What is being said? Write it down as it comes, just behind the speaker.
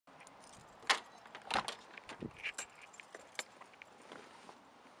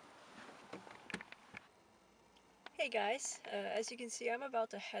Hey guys, as you can see, I'm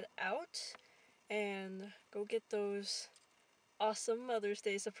about to head out and go get those awesome Mother's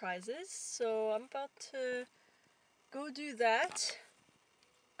Day surprises. So I'm about to go do that.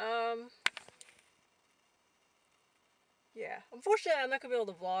 Um, yeah, unfortunately I'm not gonna be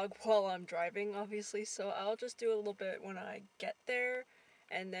able to vlog while I'm driving, obviously, so I'll just do a little bit when I get there,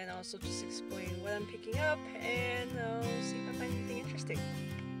 and then also just explain what I'm picking up, and I'll see if I find anything interesting.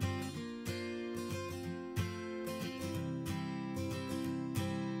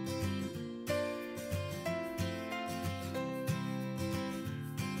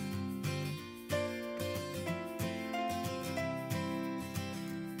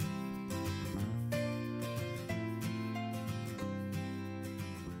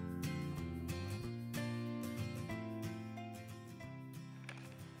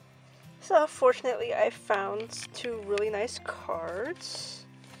 So fortunately I found two really nice cards.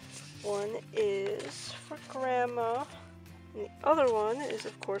 One is for Grandma, and the other one is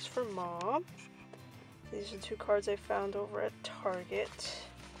of course for Mom. These are two cards I found over at Target.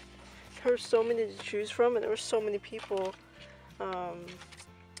 There were so many to choose from, and there were so many people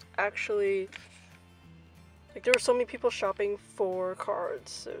actually, like there were so many people shopping for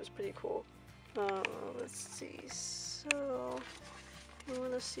cards, so it was pretty cool. Let's see, so you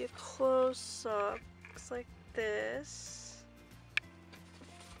want to see a close-up, looks like this,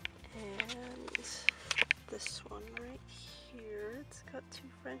 and this one right here, it's got two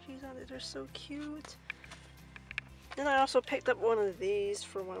Frenchies on it, they're so cute. Then I also picked up one of these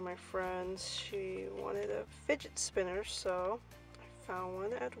for one of my friends. She wanted a fidget spinner, so I found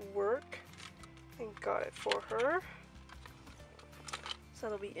one at work and got it for her. So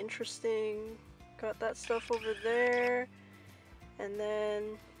that'll be interesting. Got that stuff over there, and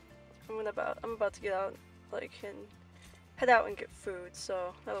then I'm about to get out, and head out and get food.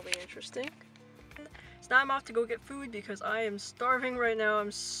 So that'll be interesting. So now I'm off to go get food because I am starving right now.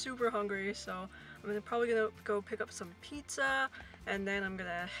 I'm super hungry, so I'm probably gonna go pick up some pizza, and then I'm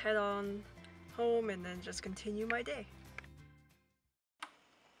gonna head on home and then just continue my day.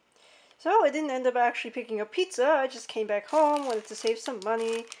 So I didn't end up actually picking up pizza. I just came back home, wanted to save some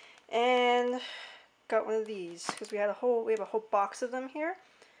money, and got one of these because we have a whole box of them here.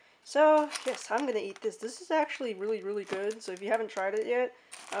 So yes, I'm gonna eat this. This is actually really good. So if you haven't tried it yet,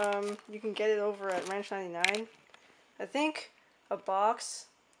 you can get it over at Ranch 99. I think a box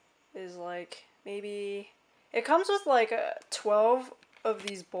is like maybe, it comes with like 12 of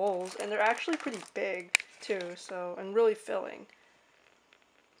these bowls, and they're actually pretty big too. So, and really filling.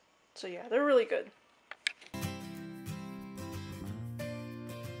 So yeah, they're really good.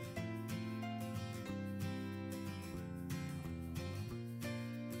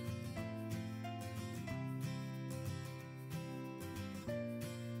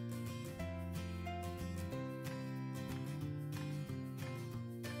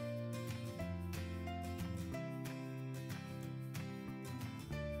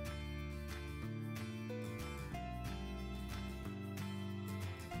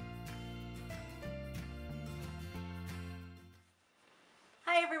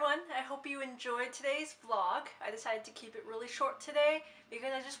 Hi everyone, I hope you enjoyed today's vlog. I decided to keep it really short today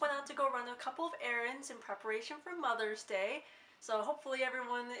because I just went out to go run a couple of errands in preparation for Mother's Day. So hopefully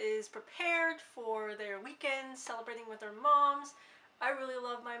everyone is prepared for their weekend celebrating with their moms. I really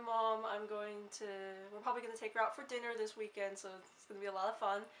love my mom. We're probably going to take her out for dinner this weekend, so it's going to be a lot of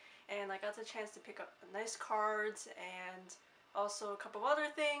fun. And I got the chance to pick up nice cards and also a couple of other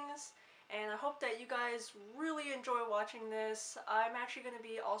things. And I hope that you guys really enjoy watching this. I'm actually going to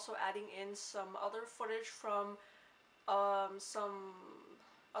be also adding in some other footage from last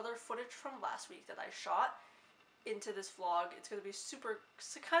week that I shot into this vlog. It's going to be it's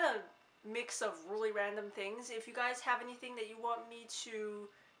a kind of mix of really random things. If you guys have anything that you want me to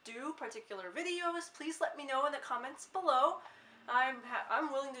do, particular videos, please let me know in the comments below.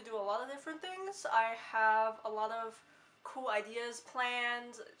 I'm willing to do a lot of different things. I have a lot of cool ideas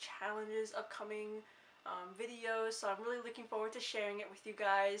planned, challenges, upcoming videos, so I'm really looking forward to sharing it with you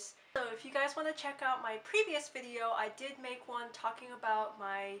guys. So if you guys want to check out my previous video, I did make one talking about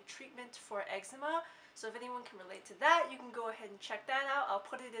my treatment for eczema, so if anyone can relate to that, you can go ahead and check that out. I'll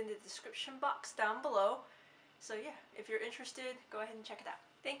put it in the description box down below. So yeah, if you're interested, go ahead and check it out.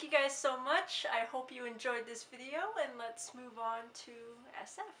 Thank you guys so much. I hope you enjoyed this video, and let's move on to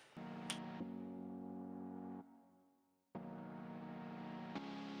SF.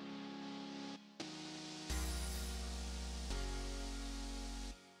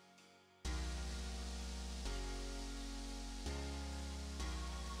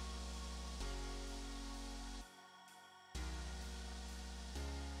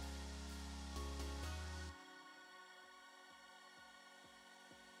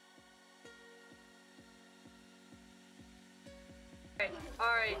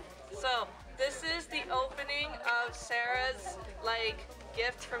 Alright, so this is the opening of Sarah's, like,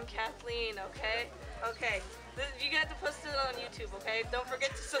 gift from Kathleen, okay? Okay, you get to post it on YouTube, okay? Don't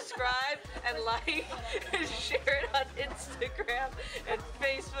forget to subscribe and like and share it on Instagram and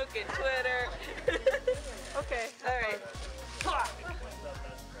Facebook and